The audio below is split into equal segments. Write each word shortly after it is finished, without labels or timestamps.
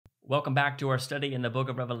Welcome back to our study in the book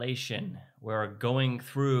of Revelation. We're going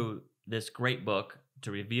through this great book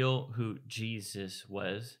to reveal who Jesus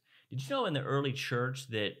was. Did you know in the early church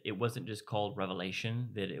that it wasn't just called Revelation,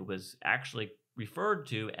 that it was actually referred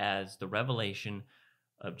to as the revelation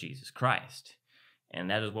of Jesus Christ? And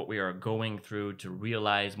that is what we are going through to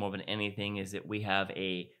realize more than anything is that we have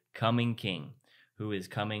a coming king who is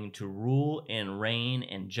coming to rule and reign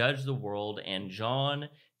and judge the world. And John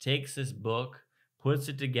takes this book, puts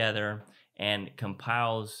it together, and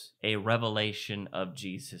compiles a revelation of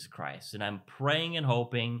Jesus Christ. And I'm praying and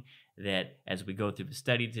hoping that as we go through the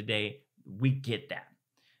study today, we get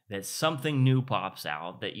that something new pops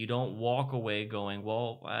out, that you don't walk away going,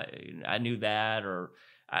 well, I knew that, or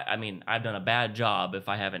I mean, I've done a bad job if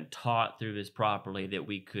I haven't taught through this properly, that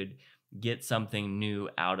we could get something new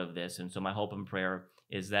out of this. And so my hope and prayer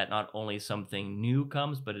is that not only something new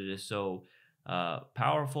comes, but it is so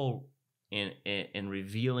powerful in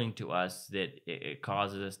revealing to us that it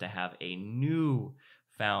causes us to have a new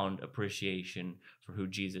found appreciation for who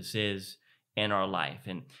Jesus is in our life.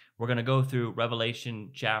 And we're going to go through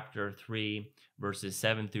Revelation chapter 3, verses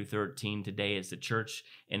 7 through 13. Today is the church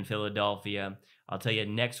in Philadelphia. I'll tell you,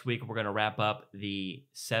 next week we're going to wrap up the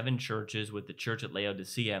 7 churches with the church at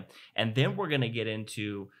Laodicea. And then we're going to get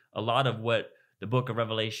into a lot of what the book of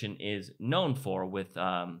Revelation is known for, with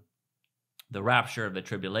the rapture, the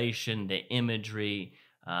tribulation, the imagery,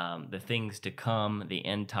 the things to come, the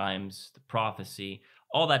end times, the prophecy,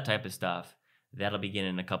 all that type of stuff. That'll begin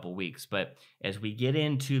in a couple weeks. But as we get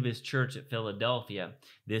into this church at Philadelphia,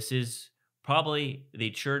 this is probably the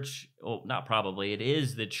church, well, not probably, it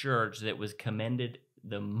is the church that was commended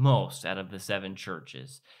the most out of the 7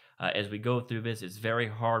 churches. As we go through this, it's very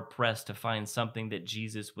hard pressed to find something that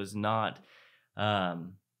Jesus was not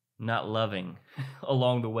loving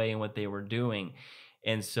along the way in what they were doing.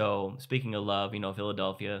 And so, speaking of love,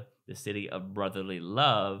 Philadelphia, the city of brotherly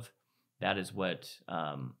love, that is what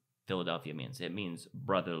Philadelphia means. It means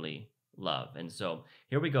brotherly love. And so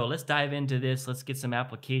here we go. Let's dive into this. Let's get some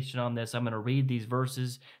application on this. I'm going to read these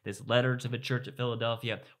verses, this letter to the church at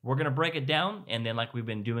Philadelphia. We're going to break it down. And then, like we've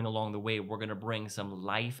been doing along the way, we're going to bring some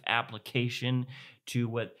life application to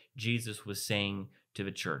what Jesus was saying to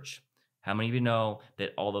the church. How many of you know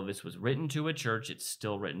that although this was written to a church, it's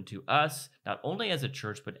still written to us, not only as a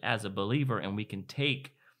church, but as a believer, and we can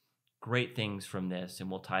take great things from this,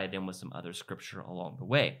 and we'll tie it in with some other scripture along the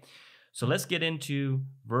way. So let's get into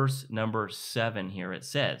verse number 7 here. It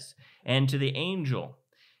says, "And to the angel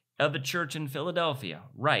of the church in Philadelphia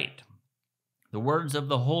write the words of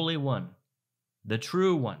the Holy One, the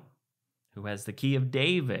true One, who has the key of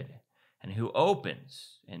David, and who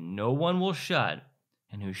opens, and no one will shut,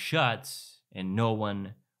 and who shuts, and no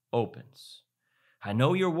one opens. I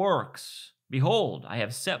know your works. Behold, I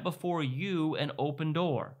have set before you an open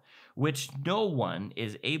door, which no one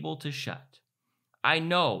is able to shut. I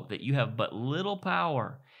know that you have but little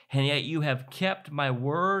power, and yet you have kept my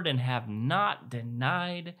word and have not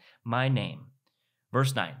denied my name."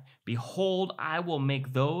 Verse 9, "Behold, I will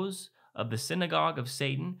make those of the synagogue of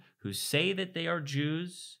Satan who say that they are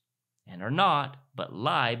Jews and are not, but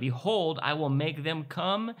lie. Behold, I will make them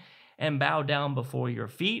come and bow down before your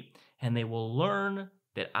feet, and they will learn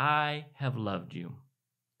that I have loved you.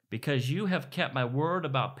 Because you have kept my word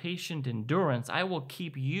about patient endurance, I will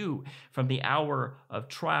keep you from the hour of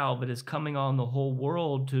trial that is coming on the whole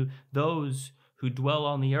world to those who dwell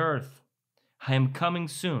on the earth. I am coming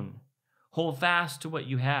soon. Hold fast to what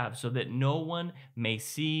you have, so that no one may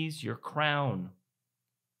seize your crown.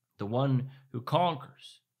 The one who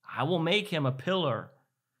conquers, I will make him a pillar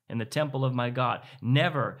in the temple of my God.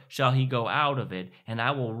 Never shall he go out of it, and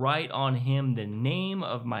I will write on him the name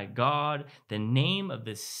of my God, the name of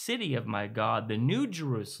the city of my God, the new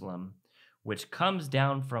Jerusalem, which comes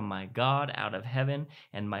down from my God out of heaven,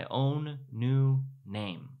 and my own new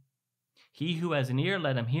name. He who has an ear,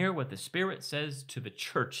 let him hear what the Spirit says to the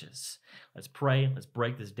churches." Let's pray. Let's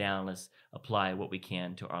break this down. Let's apply what we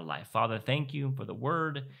can to our life. Father, thank you for the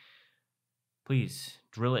word. Please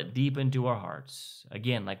drill it deep into our hearts.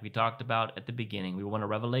 Again, like we talked about at the beginning, we want a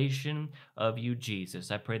revelation of you,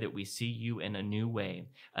 Jesus. I pray that we see you in a new way,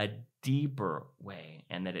 a deeper way,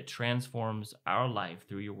 and that it transforms our life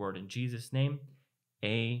through your word. In Jesus' name,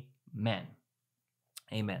 amen.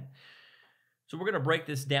 Amen. So we're going to break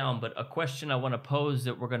this down, but a question I want to pose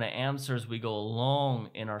that we're going to answer as we go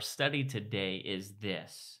along in our study today is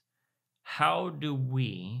this: how do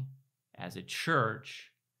we, as a church,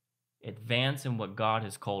 advance in what God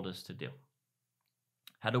has called us to do?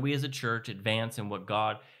 How do we as a church advance in what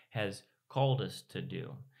God has called us to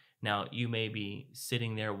do? Now, you may be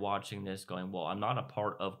sitting there watching this going, well, I'm not a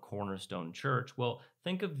part of Cornerstone Church. Well,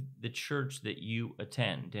 think of the church that you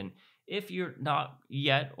attend. And if you're not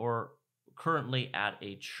yet or currently at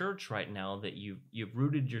a church right now that you've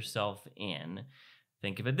rooted yourself in,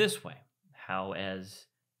 think of it this way. How, as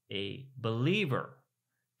a believer,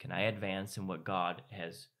 can I advance in what God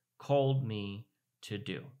has called me to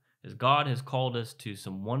do? Because God has called us to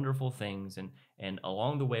some wonderful things, and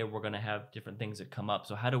along the way, we're going to have different things that come up.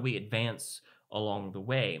 So how do we advance along the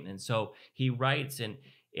way? And so he writes and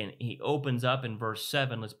he opens up in verse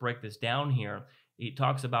 7. Let's break this down here. He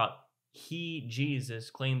talks about he, Jesus,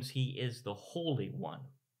 claims he is the Holy One.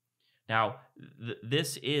 Now,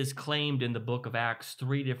 this is claimed in the book of Acts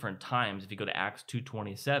 3 different times. If you go to Acts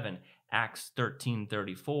 2:27, Acts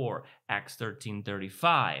 13:34, Acts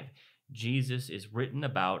 13:35, Jesus is written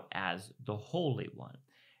about as the Holy One.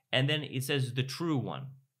 And then it says the true one.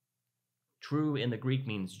 True in the Greek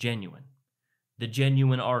means genuine. The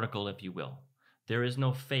genuine article, if you will. There is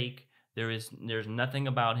no fake. There's nothing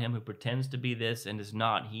about him who pretends to be this and is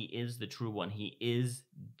not. He is the true one. He is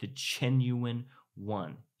the genuine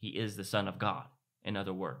one. He is the Son of God, in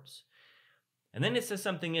other words. And then it says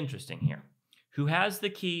something interesting here. Who has the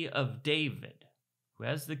key of David? Who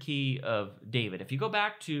has the key of David? If you go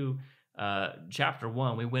back to chapter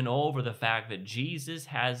 1, we went over the fact that Jesus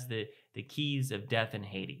has the keys of death and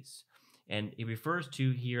Hades. And he refers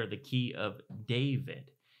to here the key of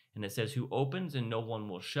David. And it says, who opens and no one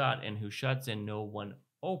will shut, and who shuts and no one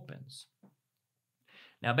opens.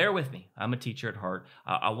 Now, bear with me. I'm a teacher at heart.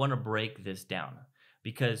 I want to break this down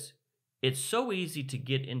because it's so easy to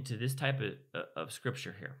get into this type of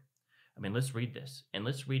scripture here. I mean, let's read this, and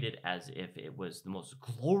let's read it as if it was the most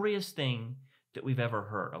glorious thing that we've ever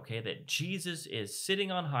heard, okay? That Jesus is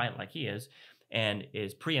sitting on high like he is, and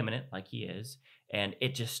is preeminent like he is, and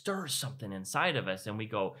it just stirs something inside of us, and we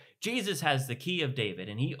go, Jesus has the key of David,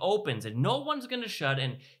 and he opens, and no one's going to shut,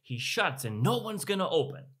 and he shuts, and no one's going to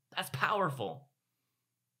open. That's powerful.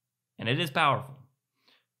 And it is powerful.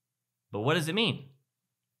 But what does it mean?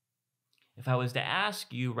 If I was to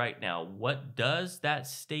ask you right now, what does that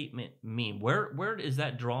statement mean? Where is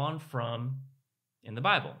that drawn from in the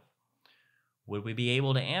Bible? Would we be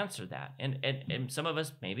able to answer that? And some of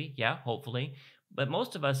us, maybe, yeah, hopefully. But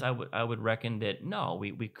most of us, I would reckon that no,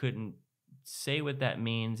 we couldn't say what that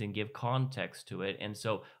means and give context to it. And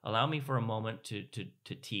so allow me for a moment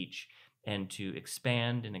to teach and to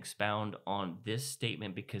expand and expound on this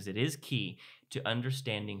statement, because it is key to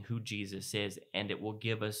understanding who Jesus is, and it will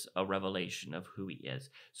give us a revelation of who he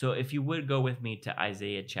is. So if you would go with me to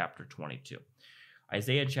Isaiah chapter 22.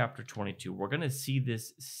 Isaiah chapter 22, we're going to see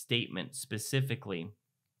this statement specifically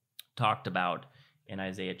talked about in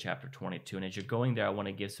Isaiah chapter 22. And as you're going there, I want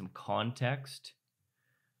to give some context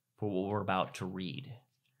for what we're about to read.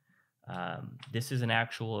 This is an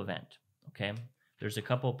actual event, okay? There's a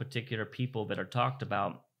couple particular people that are talked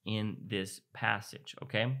about in this passage,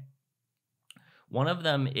 okay? One of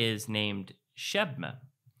them is named Shebna.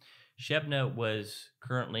 Shebna was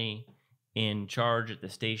currently in charge at the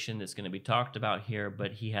station that's going to be talked about here,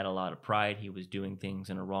 but he had a lot of pride. He was doing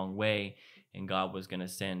things in a wrong way, and God was going to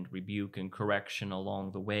send rebuke and correction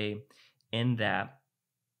along the way in that.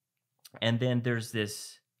 And then there's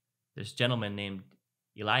this gentleman named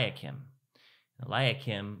Eliakim.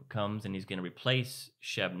 Eliakim comes and he's going to replace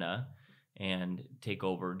Shebna and take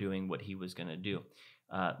over doing what he was going to do.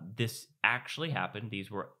 This actually happened. These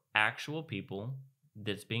were actual people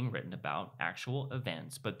that's being written about, actual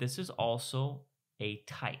events, but this is also a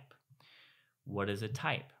type. What is a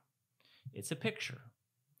type? It's a picture.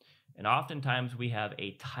 And oftentimes we have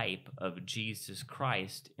a type of Jesus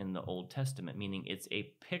Christ in the Old Testament, meaning it's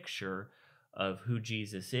a picture of who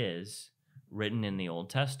Jesus is written in the Old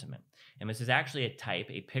Testament. And this is actually a type,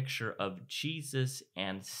 a picture of Jesus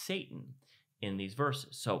and Satan in these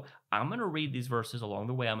verses. So I'm going to read these verses along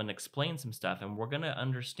the way. I'm going to explain some stuff, and we're going to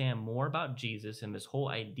understand more about Jesus and this whole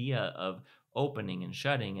idea of opening and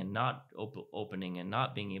shutting and not opening and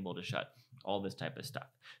not being able to shut, all this type of stuff.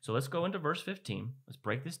 So let's go into verse 15. Let's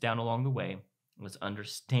break this down along the way. Let's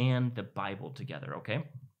understand the Bible together, okay? It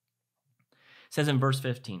says in verse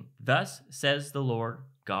 15, "Thus says the Lord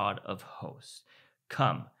God of hosts,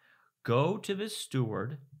 come, go to the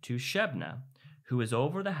steward, to Shebna, who is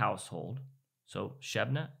over the household." So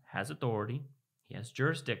Shebna has authority. He has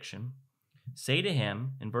jurisdiction. "Say to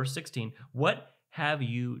him," in verse 16, "What have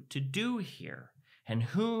you to do here? And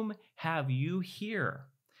whom have you here?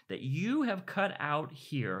 That you have cut out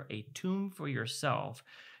here a tomb for yourself,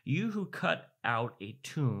 you who cut out a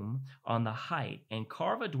tomb on the height and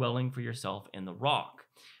carve a dwelling for yourself in the rock."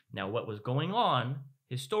 Now, what was going on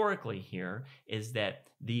historically here is that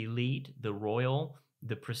the elite, the royal,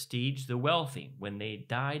 the prestige, the wealthy, when they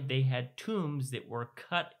died, they had tombs that were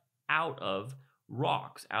cut out of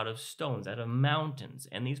rocks, out of stones, out of mountains,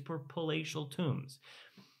 and these were palatial tombs.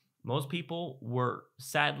 Most people were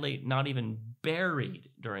sadly not even buried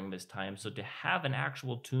during this time, so to have an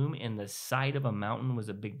actual tomb in the side of a mountain was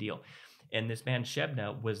a big deal. And this man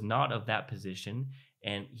Shebna was not of that position,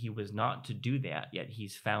 and he was not to do that, yet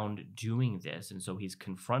he's found doing this, and so he's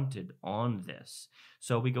confronted on this.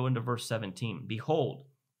 So we go into verse 17. Behold,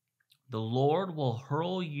 the Lord will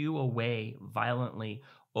hurl you away violently,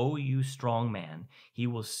 O you strong man. He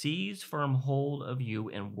will seize firm hold of you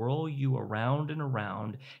and whirl you around and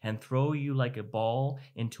around and throw you like a ball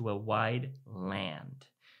into a wide land.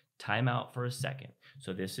 Time out for a second.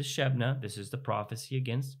 So this is Shebna. This is the prophecy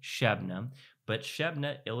against Shebna. But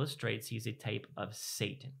Shebna illustrates he's a type of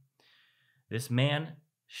Satan. This man,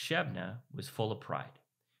 Shebna, was full of pride.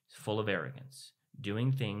 He's full of arrogance,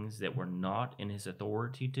 doing things that were not in his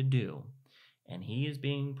authority to do. And he is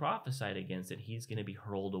being prophesied against that he's going to be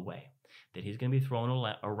hurled away, that he's going to be thrown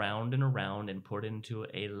around and around and put into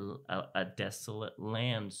a desolate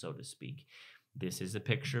land, so to speak. This is a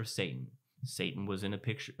picture of Satan. Satan was in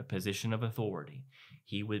a position of authority.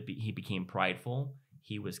 He became prideful.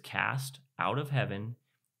 He was cast out of heaven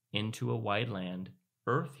into a wide land,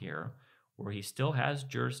 earth here, where he still has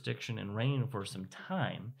jurisdiction and reign for some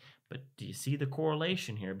time. But do you see the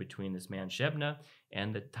correlation here between this man Shebna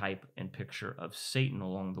and the type and picture of Satan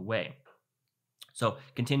along the way? So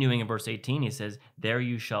continuing in verse 18, he says, there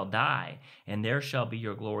you shall die, and there shall be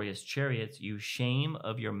your glorious chariots, you shame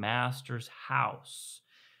of your master's house.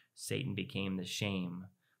 Satan became the shame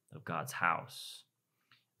of God's house.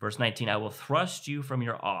 Verse 19, I will thrust you from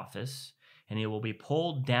your office, and it will be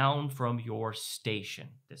pulled down from your station.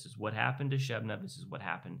 This is what happened to Shebna. This is what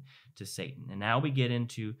happened to Satan. And now we get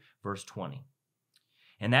into verse 20.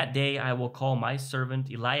 And that day I will call my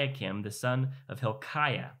servant Eliakim, the son of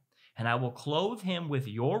Hilkiah, and I will clothe him with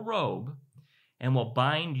your robe, and will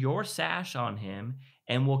bind your sash on him,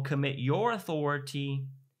 and will commit your authority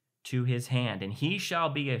to his hand, and he shall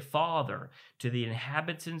be a father to the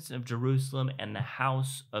inhabitants of Jerusalem and the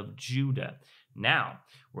house of Judah. Now,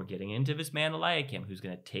 we're getting into this man Eliakim, who's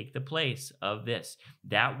going to take the place of this.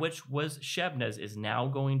 That which was Shebna's is now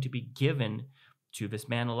going to be given to this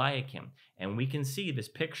man Eliakim. And we can see this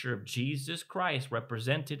picture of Jesus Christ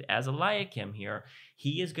represented as Eliakim here.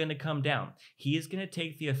 He is going to come down. He is going to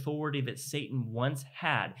take the authority that Satan once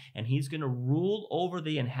had, and he's going to rule over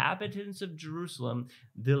the inhabitants of Jerusalem.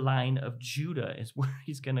 The line of Judah is where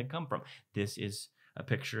he's going to come from. This is a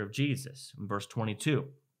picture of Jesus. In verse 22,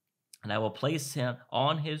 and I will place him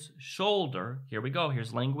on his shoulder. Here we go.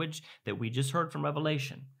 Here's language that we just heard from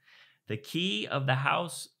Revelation. The key of the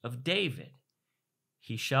house of David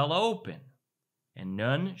he shall open, and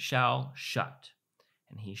none shall shut.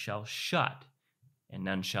 And he shall shut, and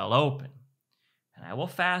none shall open. And I will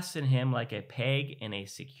fasten him like a peg in a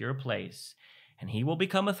secure place, and he will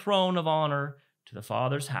become a throne of honor to the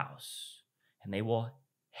Father's house. And they will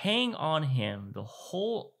hang on him the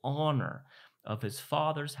whole honor of his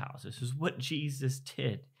Father's house. This is what Jesus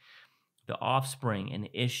did. The offspring and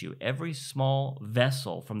issue, every small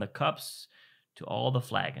vessel, from the cups to all the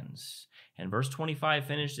flagons. And verse 25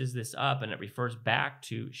 finishes this up, and it refers back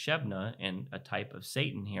to Shebna and a type of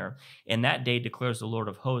Satan here. In that day, declares the Lord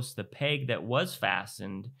of hosts, the peg that was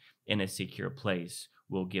fastened in a secure place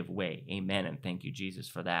will give way. Amen, and thank you, Jesus,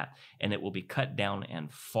 for that. And it will be cut down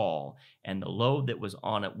and fall, and the load that was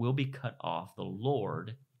on it will be cut off. The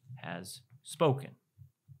Lord has spoken.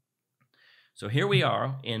 So here we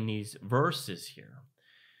are in these verses here.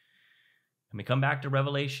 And we come back to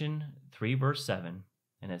Revelation 3, verse 7.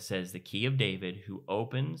 And it says, the key of David, who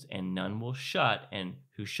opens and none will shut, and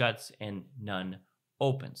who shuts and none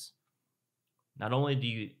opens. Not only do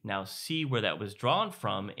you now see where that was drawn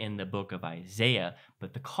from in the book of Isaiah,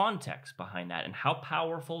 but the context behind that and how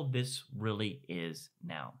powerful this really is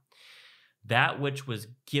now. That which was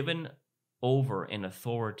given over in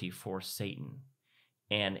authority for Satan,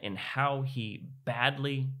 and in how he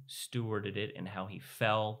badly stewarded it and how he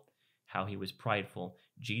fell, how he was prideful,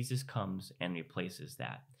 Jesus comes and replaces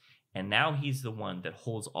that. And now he's the one that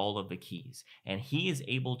holds all of the keys. And he is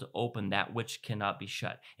able to open that which cannot be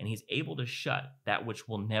shut. And he's able to shut that which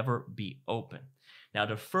will never be open. Now,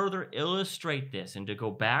 to further illustrate this and to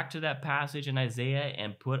go back to that passage in Isaiah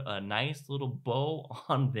and put a nice little bow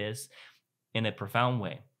on this in a profound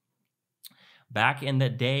way. Back in the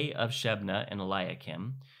day of Shebna and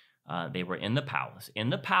Eliakim, they were in the palace. In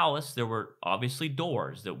the palace, there were obviously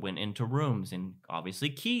doors that went into rooms and obviously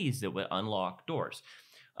keys that would unlock doors.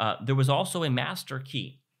 There was also a master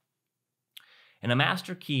key. And a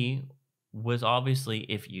master key was obviously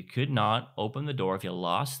if you could not open the door, if you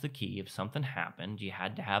lost the key, if something happened, you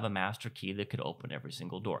had to have a master key that could open every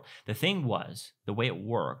single door. The thing was, the way it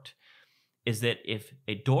worked is that if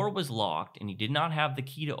a door was locked and you did not have the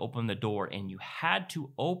key to open the door and you had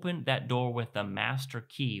to open that door with the master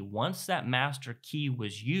key, once that master key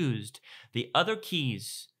was used, the other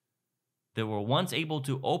keys that were once able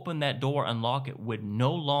to open that door, unlock it, would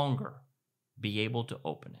no longer be able to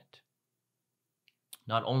open it.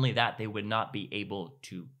 Not only that, they would not be able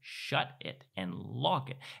to shut it and lock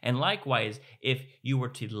it. And likewise, if you were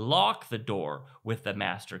to lock the door with the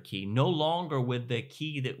master key, no longer would the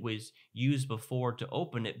key that was used before to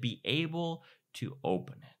open it be able to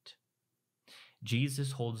open it.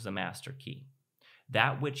 Jesus holds the master key.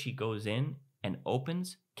 That which he goes in and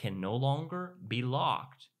opens can no longer be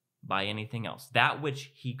locked by anything else. That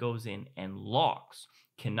which he goes in and locks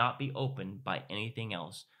cannot be opened by anything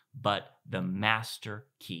else but the master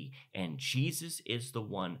key. And Jesus is the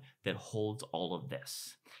one that holds all of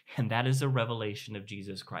this. And that is a revelation of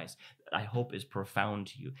Jesus Christ that I hope is profound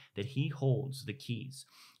to you, that he holds the keys.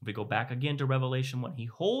 If we go back again to Revelation 1, he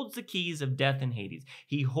holds the keys of death and Hades.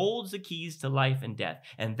 He holds the keys to life and death.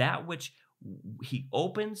 And that which he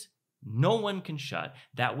opens, no one can shut.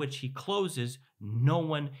 That which he closes, no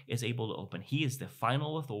one is able to open. He is the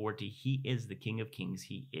final authority. He is the King of Kings.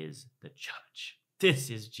 He is the judge.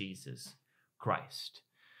 This is Jesus Christ.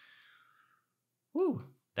 Whew,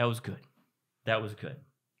 that was good. That was good.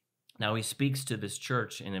 Now he speaks to this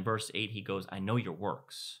church, and in verse 8 he goes, I know your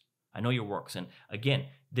works. I know your works. And again,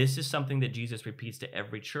 this is something that Jesus repeats to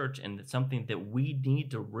every church, and it's something that we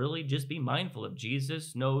need to really just be mindful of.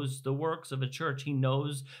 Jesus knows the works of a church. He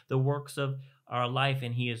knows the works of our life,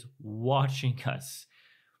 and he is watching us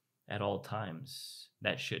at all times.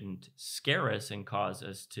 That shouldn't scare us and cause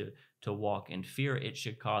us to walk in fear. It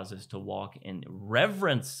should cause us to walk in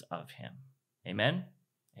reverence of him. Amen?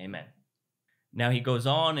 Amen. Now he goes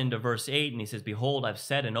on into verse 8 and he says, behold, I've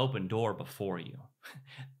set an open door before you.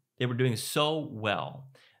 They were doing so well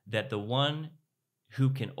that the one who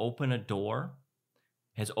can open a door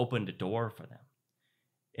has opened a door for them.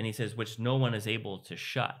 And he says, which no one is able to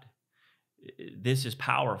shut. This is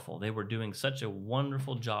powerful. They were doing such a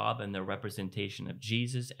wonderful job in their representation of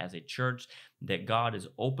Jesus as a church that God is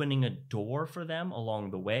opening a door for them along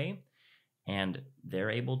the way. And they're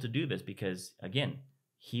able to do this because, again,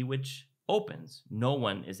 he which opens, no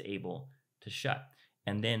one is able to shut.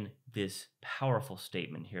 And then this powerful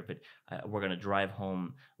statement here, but we're going to drive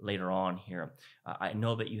home later on here. I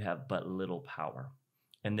know that you have but little power.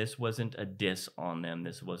 And this wasn't a diss on them.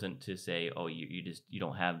 This wasn't to say, oh, you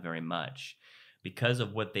don't have very much. Because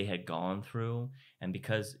of what they had gone through, and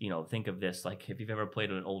because, think of this, like if you've ever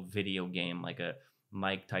played an old video game, like a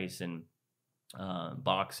Mike Tyson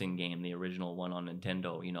boxing game, the original one on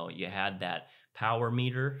Nintendo, you had that power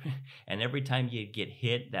meter, and every time you get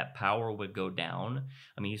hit, that power would go down.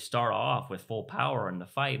 I mean, you start off with full power in the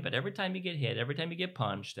fight, but every time you get hit, every time you get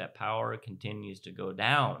punched, that power continues to go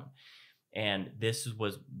down. And this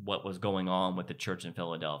was what was going on with the church in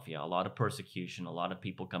Philadelphia. A lot of persecution, a lot of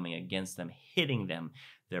people coming against them, hitting them.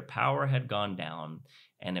 Their power had gone down,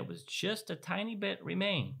 and it was just a tiny bit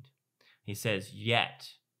remained. He says, yet,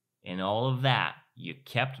 in all of that, you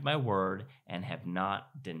kept my word and have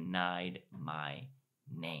not denied my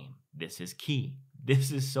name. This is key.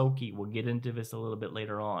 This is so key. We'll get into this a little bit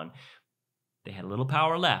later on. They had a little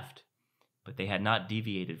power left, but they had not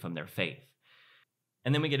deviated from their faith.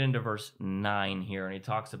 And then we get into verse 9 here, and he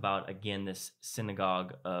talks about, again, this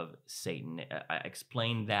synagogue of Satan. I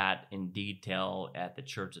explained that in detail at the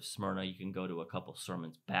church of Smyrna. You can go to a couple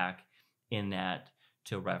sermons back in that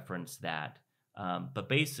to reference that. But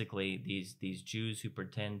basically, these Jews who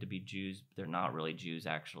pretend to be Jews, they're not really Jews,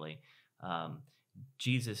 actually.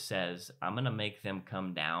 Jesus says, I'm going to make them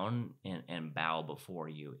come down and bow before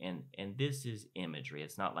you. And this is imagery.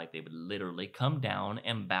 It's not like they would literally come down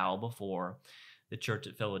and bow before the church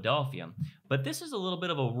at Philadelphia. But this is a little bit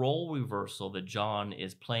of a role reversal that John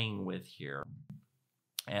is playing with here,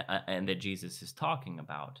 and that Jesus is talking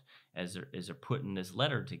about as they're putting this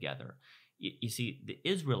letter together. You see, the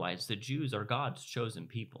Israelites, the Jews, are God's chosen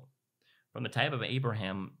people. From the time of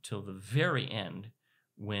Abraham till the very end,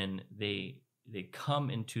 when they come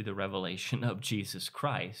into the revelation of Jesus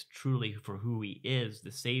Christ, truly for who he is,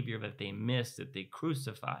 the Savior that they missed, that they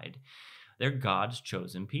crucified, they're God's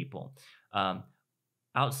chosen people.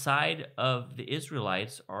 Outside of the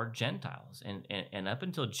Israelites are Gentiles. And up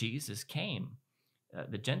until Jesus came,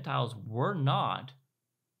 the Gentiles were not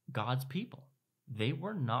God's people. they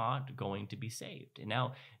were not going to be saved. And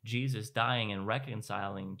now Jesus dying and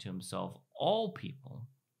reconciling to himself all people,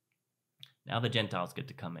 now the Gentiles get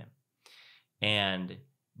to come in. And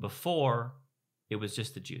before, it was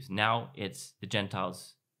just the Jews. Now it's the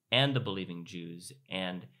Gentiles and the believing Jews,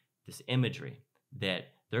 and this imagery that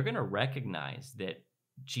they're going to recognize that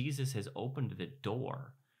Jesus has opened the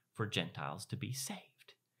door for Gentiles to be saved.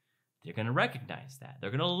 They're going to recognize that.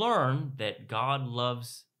 They're going to learn that God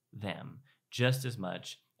loves them just as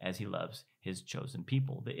much as he loves his chosen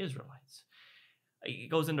people, the Israelites.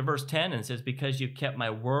 It goes into verse 10 and says, because you've kept my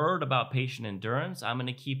word about patient endurance, I'm going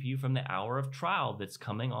to keep you from the hour of trial that's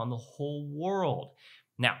coming on the whole world.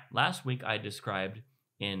 Now, last week I described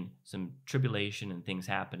in some tribulation and things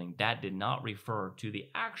happening, that did not refer to the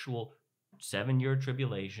actual 7-year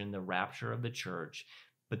tribulation, the rapture of the church,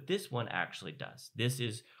 but this one actually does. This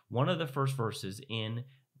is one of the first verses in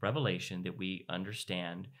Revelation that we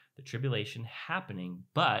understand the tribulation happening,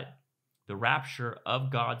 but the rapture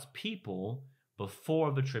of God's people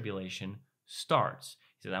before the tribulation starts.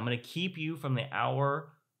 He says, I'm going to keep you from the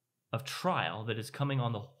hour of trial that is coming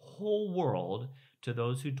on the whole world to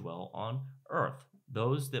those who dwell on earth.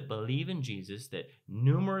 Those that believe in Jesus, that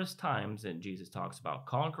numerous times that Jesus talks about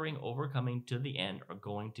conquering, overcoming to the end, are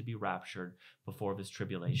going to be raptured before this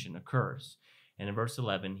tribulation occurs. And in verse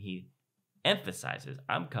 11, he emphasizes,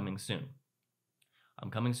 I'm coming soon.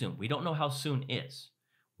 I'm coming soon. We don't know how soon is.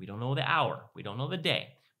 We don't know the hour. We don't know the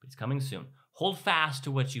day, but it's coming soon. Hold fast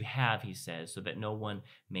to what you have, he says, so that no one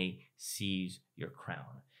may seize your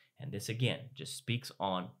crown. And this, again, just speaks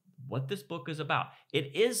on what this book is about.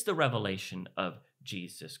 It is the revelation of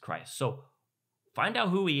Jesus Christ. So find out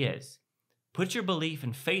who he is. Put your belief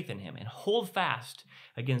and faith in him and hold fast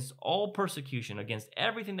against all persecution, against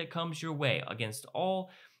everything that comes your way, against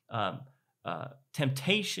all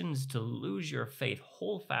temptations to lose your faith.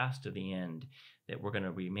 Hold fast to the end, that we're going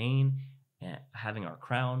to remain having our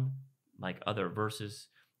crown, like other verses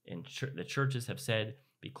in the churches have said,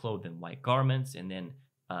 be clothed in white garments. And then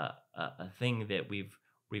a thing that we've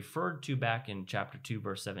referred to back in chapter 2,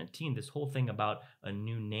 verse 17, this whole thing about a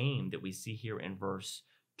new name that we see here in verse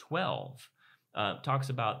 12, talks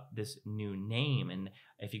about this new name. And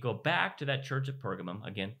if you go back to that church at Pergamum,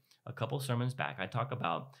 again, a couple sermons back, I talk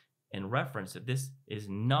about in reference that this is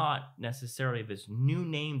not necessarily this new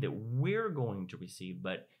name that we're going to receive,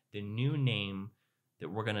 but the new name that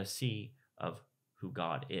we're going to see of who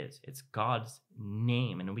God is. It's God's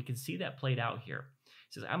name. And we can see that played out here.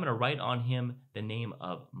 It says, I'm going to write on him the name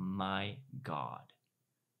of my God.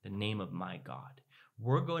 The name of my God.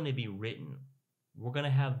 We're going to be written. We're going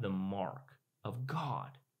to have the mark of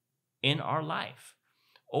God in our life,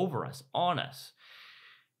 over us, on us.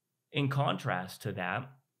 In contrast to that,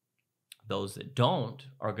 those that don't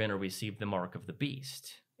are going to receive the mark of the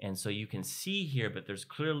beast. And so you can see here that there's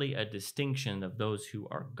clearly a distinction of those who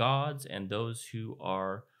are God's and those who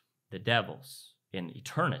are the devil's in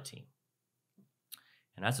eternity.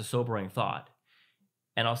 And that's a sobering thought.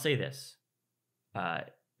 And I'll say this.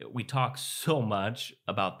 We talk so much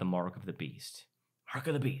about the mark of the beast. Mark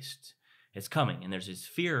of the beast. It's coming. And there's these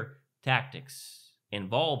fear tactics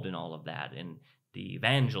involved in all of that and the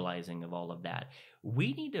evangelizing of all of that.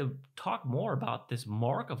 We need to talk more about this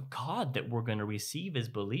mark of God that we're going to receive as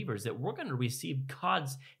believers, that we're going to receive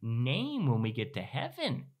God's name when we get to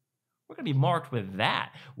heaven. We're going to be marked with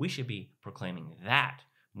that. We should be proclaiming that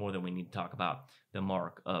more than we need to talk about the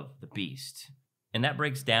mark of the beast. And that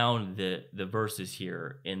breaks down the verses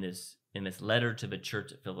here in this letter to the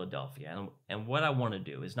church at Philadelphia. And what I want to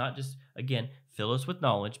do is not just, again, fill us with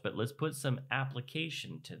knowledge, but let's put some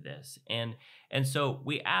application to this. And so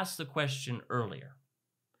we asked the question earlier,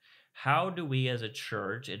 how do we as a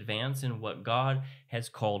church advance in what God has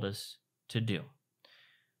called us to do?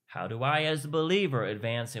 How do I as a believer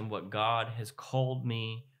advance in what God has called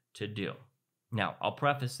me to do? Now, I'll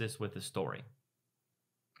preface this with a story.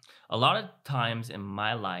 A lot of times in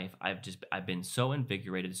my life, I've been so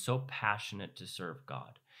invigorated, so passionate to serve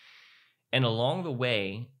God. And along the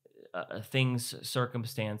way,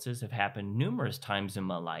 circumstances have happened numerous times in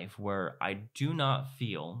my life where I do not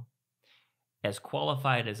feel as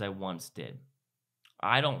qualified as I once did.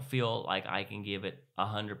 I don't feel like I can give it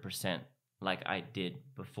 100% like I did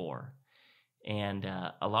before. And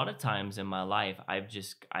a lot of times in my life,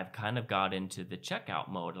 I've kind of got into the checkout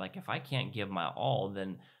mode. Like if I can't give my all,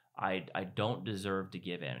 then I don't deserve to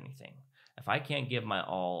give anything. If I can't give my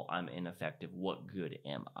all, I'm ineffective. What good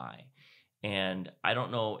am I? And I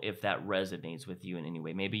don't know if that resonates with you in any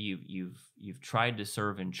way. Maybe you've tried to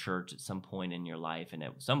serve in church at some point in your life, and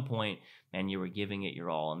at some point, man, you were giving it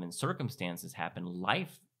your all, and then circumstances happen.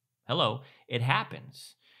 Life, it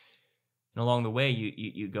happens. And along the way,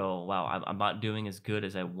 you go, wow, I'm not doing as good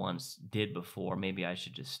as I once did before. Maybe I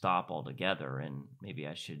should just stop altogether, and maybe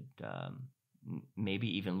I should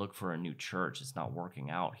maybe even look for a new church. It's not working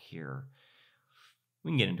out here.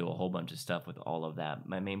 We can get into a whole bunch of stuff with all of that.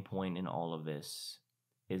 My main point in all of this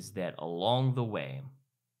is that along the way,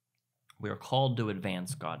 we are called to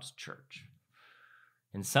advance God's church.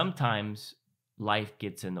 And sometimes life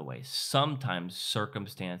gets in the way. Sometimes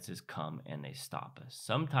circumstances come and they stop us.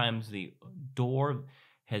 Sometimes the door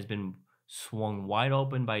has been swung wide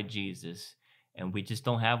open by Jesus, and we just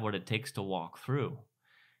don't have what it takes to walk through.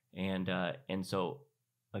 And so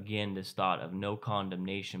again, this thought of no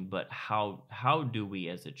condemnation, but how do we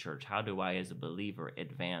as a church, how do I as a believer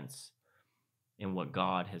advance in what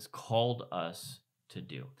God has called us to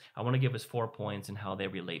do? I want to give us 4 points and how they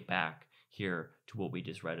relate back here to what we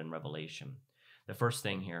just read in Revelation. The first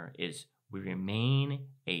thing here is we remain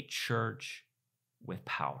a church with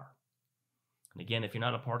power. And again, if you're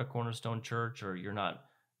not a part of Cornerstone Church, or you're not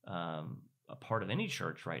a part of any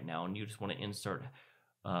church right now, and you just want to insert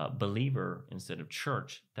believer instead of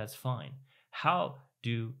church, that's fine. How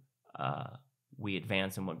do we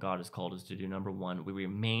advance in what God has called us to do? Number one, we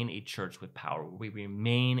remain a church with power. We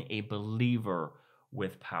remain a believer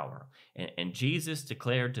with power. And Jesus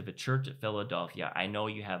declared to the church at Philadelphia, I know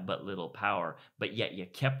you have but little power, but yet you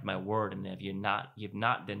kept my word, and you've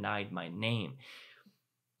not denied my name.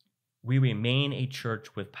 We remain a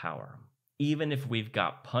church with power. Even if we've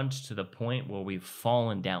got punched to the point where we've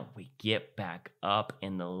fallen down, we get back up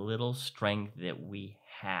in the little strength that we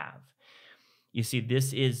have. You see,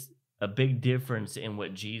 this is a big difference in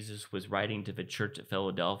what Jesus was writing to the church at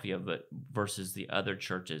Philadelphia versus the other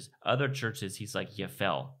churches. Other churches, he's like, you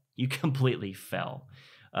fell. You completely fell.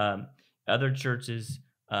 Other churches,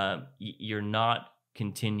 you're not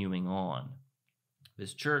continuing on.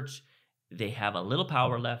 This church, they have a little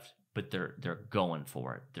power left, but they're going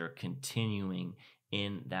for it. They're continuing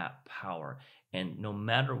in that power. And no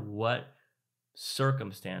matter what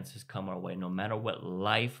circumstances come our way, no matter what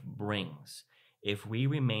life brings, if we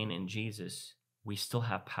remain in Jesus, we still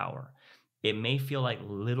have power. It may feel like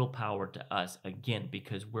little power to us, again,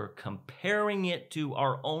 because we're comparing it to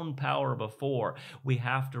our own power before. We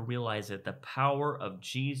have to realize that the power of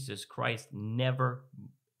Jesus Christ never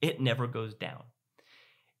goes down.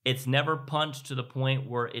 It's never punched to the point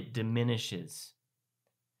where it diminishes.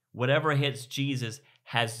 Whatever hits Jesus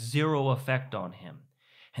has zero effect on him.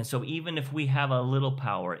 And so even if we have a little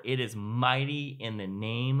power, it is mighty in the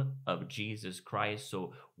name of Jesus Christ.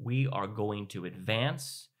 So we are going to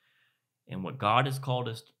advance in what God has called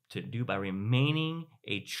us to do by remaining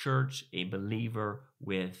a church, a believer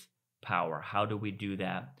with power. How do we do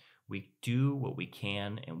that? We do what we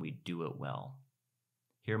can, and we do it well.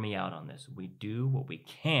 Hear me out on this. We do what we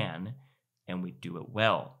can, and we do it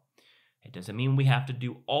well. It doesn't mean we have to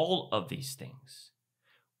do all of these things.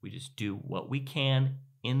 We just do what we can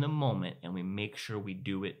in the moment, and we make sure we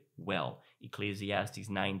do it well. Ecclesiastes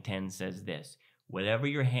 9:10 says this: whatever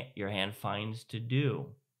your hand finds to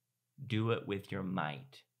do, do it with your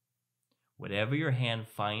might. Whatever your hand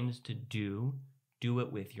finds to do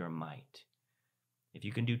it with your might. If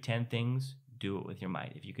you can do 10 things, do it with your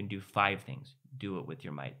might. If you can do 5 things, do it with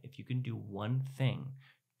your might. If you can do one thing,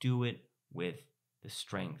 do it with the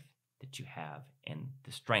strength that you have and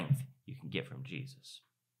the strength you can get from Jesus.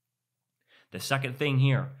 The second thing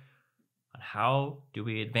here, on how do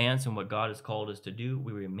we advance in what God has called us to do?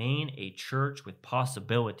 We remain a church with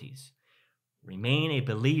possibilities. Remain a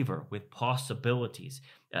believer with possibilities.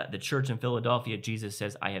 The church in Philadelphia, Jesus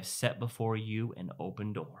says, I have set before you an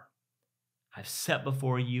open door. I've set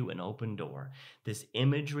before you an open door. This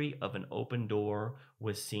imagery of an open door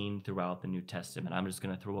was seen throughout the New Testament. I'm just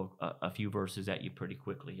going to throw a few verses at you pretty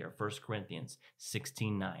quickly here. 1 Corinthians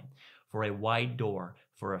 16:9. For a wide door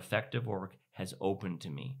for effective work has opened to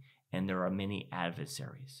me, and there are many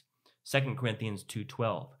adversaries. 2 Corinthians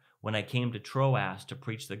 2:12. When I came to Troas to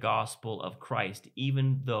preach the gospel of Christ,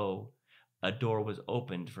 even though a door was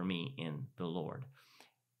opened for me in the Lord.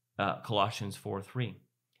 Colossians 4:3.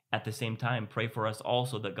 At the same time, pray for us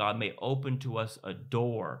also that God may open to us a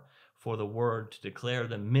door for the word to declare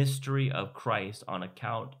the mystery of Christ, on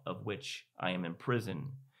account of which I am in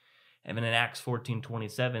prison. And then in Acts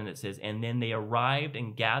 14:27, it says, and then they arrived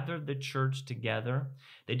and gathered the church together.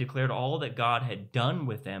 They declared all that God had done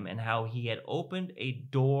with them and how he had opened a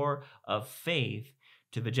door of faith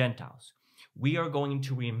to the Gentiles. We are going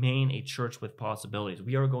to remain a church with possibilities.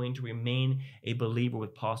 We are going to remain a believer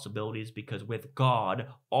with possibilities, because with God,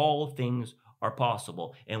 all things are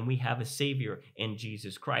possible. And we have a Savior in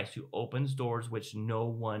Jesus Christ who opens doors which no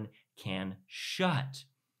one can shut.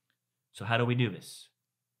 So how do we do this?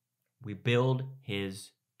 We build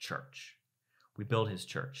his church. We build his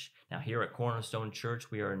church. Now, here at Cornerstone Church,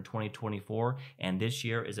 we are in 2024, and this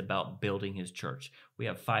year is about building his church. We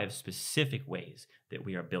have 5 specific ways that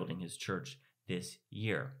we are building his church this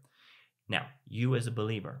year. Now, you as a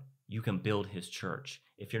believer, you can build his church.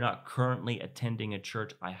 If you're not currently attending a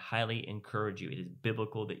church, I highly encourage you. It is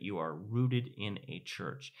biblical that you are rooted in a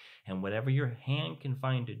church. And whatever your hand can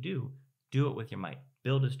find to do it with your might.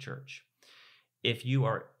 Build his church. If you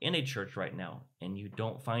are in a church right now and you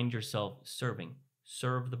don't find yourself serving,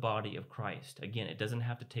 serve the body of Christ. Again, it doesn't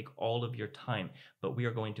have to take all of your time, but we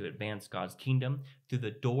are going to advance God's kingdom through the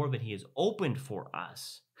door that he has opened for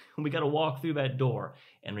us. We got to walk through that door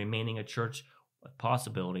and remaining a church with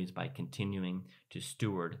possibilities by continuing to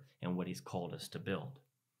steward in what he's called us to build.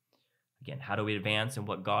 Again, how do we advance in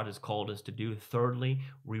what God has called us to do? Thirdly,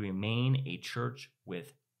 we remain a church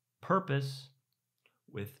with purpose,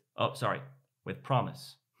 with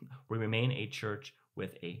promise. We remain a church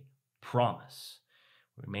with a promise.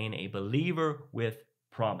 We remain a believer with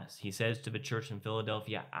promise. He says to the church in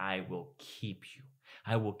Philadelphia, I will keep you.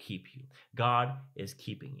 I will keep you. God is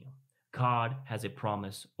keeping you. God has a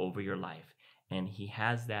promise over your life, and he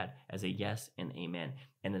has that as a yes and amen.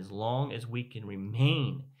 And as long as we can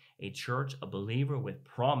remain a church, a believer with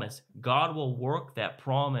promise, God will work that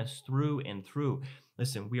promise through and through.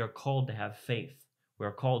 Listen, we are called to have faith. We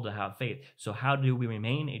are called to have faith. So how do we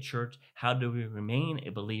remain a church? How do we remain a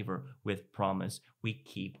believer with promise? We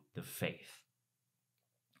keep the faith.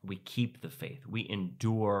 We keep the faith. We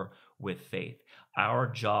endure with faith. Our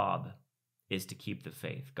job is to keep the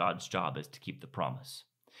faith. God's job is to keep the promise.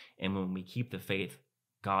 And when we keep the faith,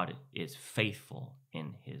 God is faithful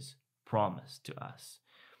in his promise to us.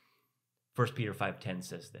 1 Peter 5:10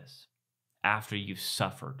 says this, after you've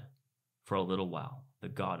suffered for a little while, the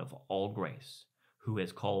God of all grace, who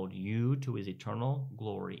has called you to his eternal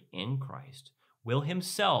glory in Christ, will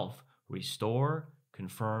himself restore,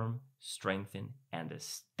 confirm, strengthen, and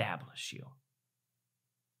establish you.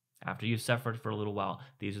 After you've suffered for a little while,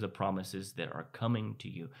 these are the promises that are coming to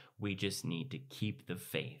you. We just need to keep the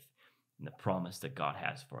faith and the promise that God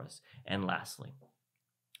has for us. And lastly,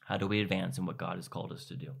 how do we advance in what God has called us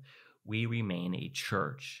to do? We remain a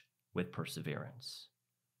church with perseverance.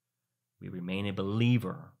 We remain a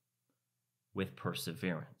believer with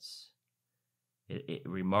perseverance.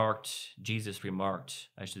 Jesus remarked,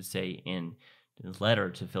 I should say, in his letter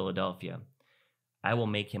to Philadelphia, I will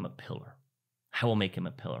make him a pillar. I will make him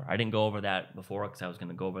a pillar. I didn't go over that before because I was going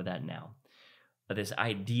to go over that now. But this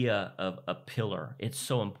idea of a pillar, it's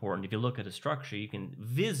so important. If you look at a structure, you can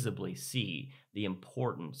visibly see the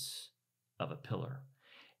importance of a pillar.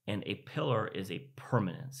 And a pillar is a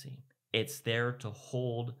permanency. It's there to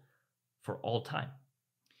hold for all time.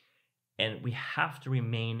 And we have to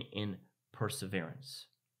remain in perseverance.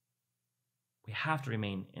 We have to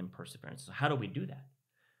remain in perseverance. So how do we do that?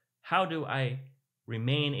 How do I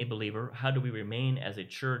remain a believer? How do we remain as a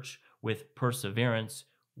church with perseverance?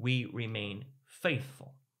 We remain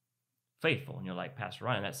faithful. Faithful. And you're like, Pastor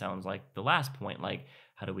Ryan, that sounds like the last point. Like,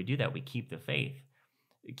 how do we do that? We keep the faith.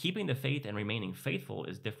 Keeping the faith and remaining faithful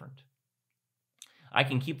is different. I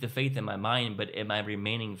can keep the faith in my mind, but am I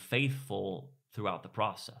remaining faithful throughout the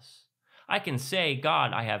process? I can say,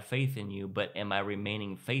 God, I have faith in you, but am I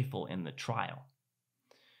remaining faithful in the trial?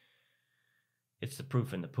 It's the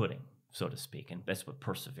proof in the pudding, so to speak, and that's what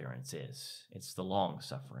perseverance is. It's the long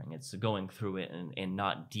suffering. It's the going through it and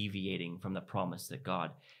not deviating from the promise that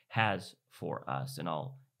God has for us. And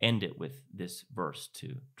I'll end it with this verse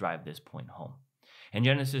to drive this point home. In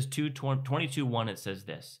Genesis 22:1, it says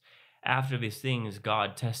this, after these things,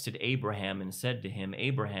 God tested Abraham and said to him,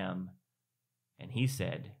 Abraham, and he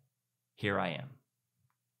said, here I am.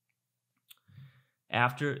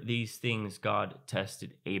 After these things, God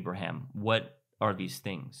tested Abraham. What are these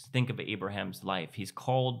things? Think of Abraham's life. He's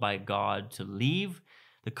called by God to leave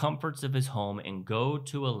the comforts of his home and go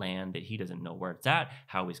to a land that he doesn't know where it's at,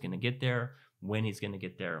 how he's going to get there, when he's going to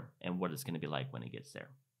get there, and what it's going to be like when he gets there.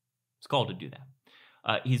 He's called to do that.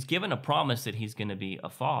 He's given a promise that he's going to be a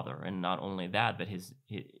father, and not only that, but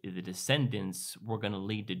the descendants were going to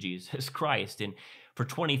lead to Jesus Christ. And for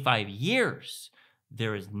 25 years,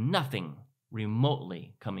 there is nothing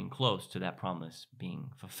remotely coming close to that promise being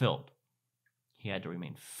fulfilled. He had to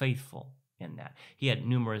remain faithful in that. He had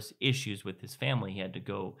numerous issues with his family. He had to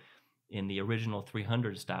go in the original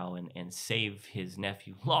 300 style and save his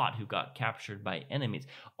nephew Lot, who got captured by enemies.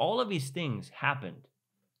 All of these things happened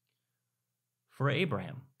for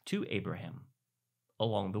Abraham, to Abraham,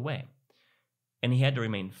 along the way. And he had to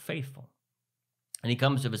remain faithful. And he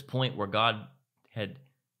comes to this point where God had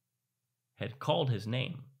called his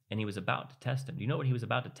name. and he was about to test him. Do you know what he was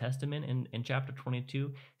about to test him in chapter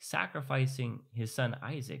 22? Sacrificing his son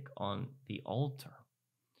Isaac on the altar.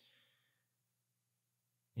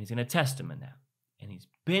 And he's going to test him in that. And he's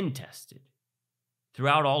been tested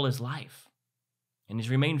throughout all his life. And he's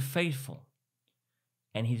remained faithful.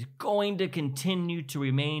 And he's going to continue to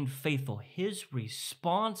remain faithful. His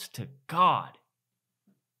response to God,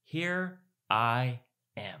 here I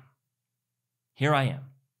am. Here I am.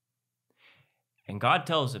 And God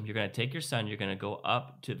tells him, you're going to take your son, you're going to go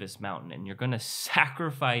up to this mountain, and you're going to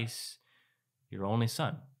sacrifice your only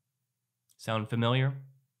son. Sound familiar?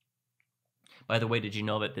 By the way, did you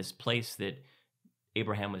know that this place that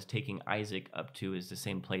Abraham was taking Isaac up to is the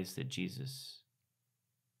same place that Jesus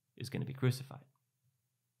is going to be crucified?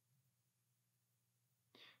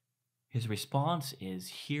 His response is,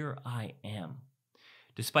 here I am.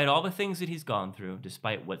 Despite all the things that he's gone through,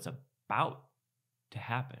 despite what's about to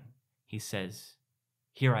happen, he says,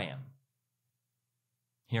 here I am.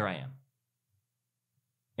 Here I am.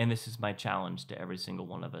 And this is my challenge to every single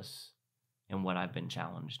one of us and what I've been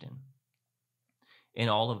challenged in. In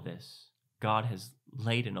all of this, God has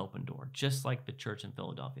laid an open door, just like the church in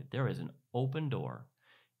Philadelphia. There is an open door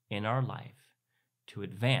in our life to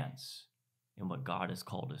advance in what God has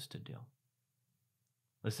called us to do.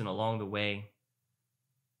 Listen, along the way,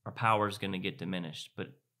 our power is going to get diminished, but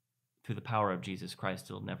through the power of Jesus Christ,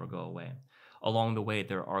 it'll never go away. Along the way,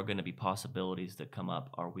 there are going to be possibilities that come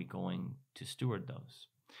up. Are we going to steward those?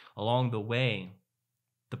 Along the way,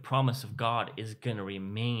 the promise of God is going to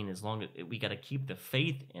remain as long as we got to keep the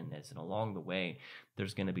faith in this. And along the way,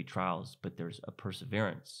 there's going to be trials, but there's a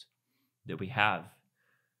perseverance that we have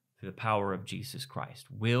through the power of Jesus Christ.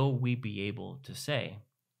 Will we be able to say,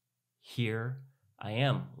 here I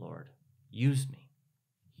am, Lord, use me,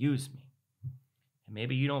 use me. And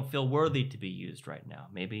maybe you don't feel worthy to be used right now.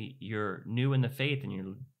 Maybe you're new in the faith and you're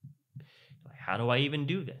like, how do I even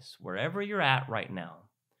do this? Wherever you're at right now,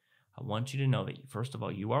 I want you to know that, first of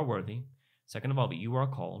all, you are worthy. Second of all, that you are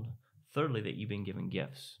called. Thirdly, that you've been given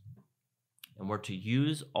gifts. And we're to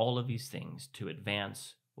use all of these things to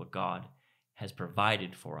advance what God has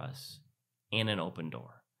provided for us in an open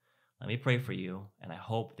door. Let me pray for you, and I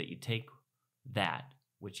hope that you take that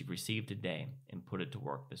which you've received today and put it to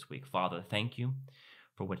work this week. Father, thank you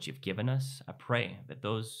for what you've given us. I pray that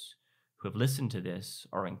those who have listened to this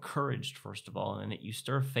are encouraged, first of all, and that you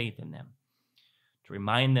stir faith in them. To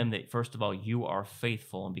remind them that, first of all, you are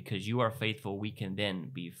faithful, and because you are faithful, we can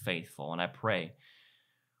then be faithful. And I pray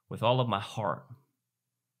with all of my heart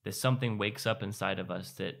that something wakes up inside of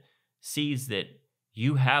us that sees that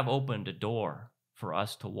you have opened a door for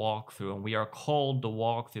us to walk through, and we are called to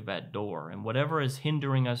walk through that door. And whatever is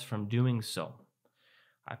hindering us from doing so,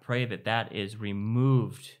 I pray that that is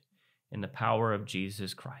removed in the power of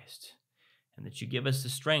Jesus Christ. And that you give us the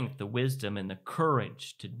strength, the wisdom, and the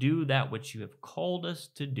courage to do that which you have called us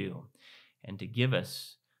to do, and to give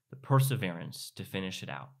us the perseverance to finish it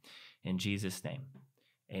out. In Jesus' name,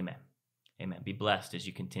 amen. Amen. Be blessed as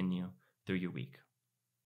you continue through your week.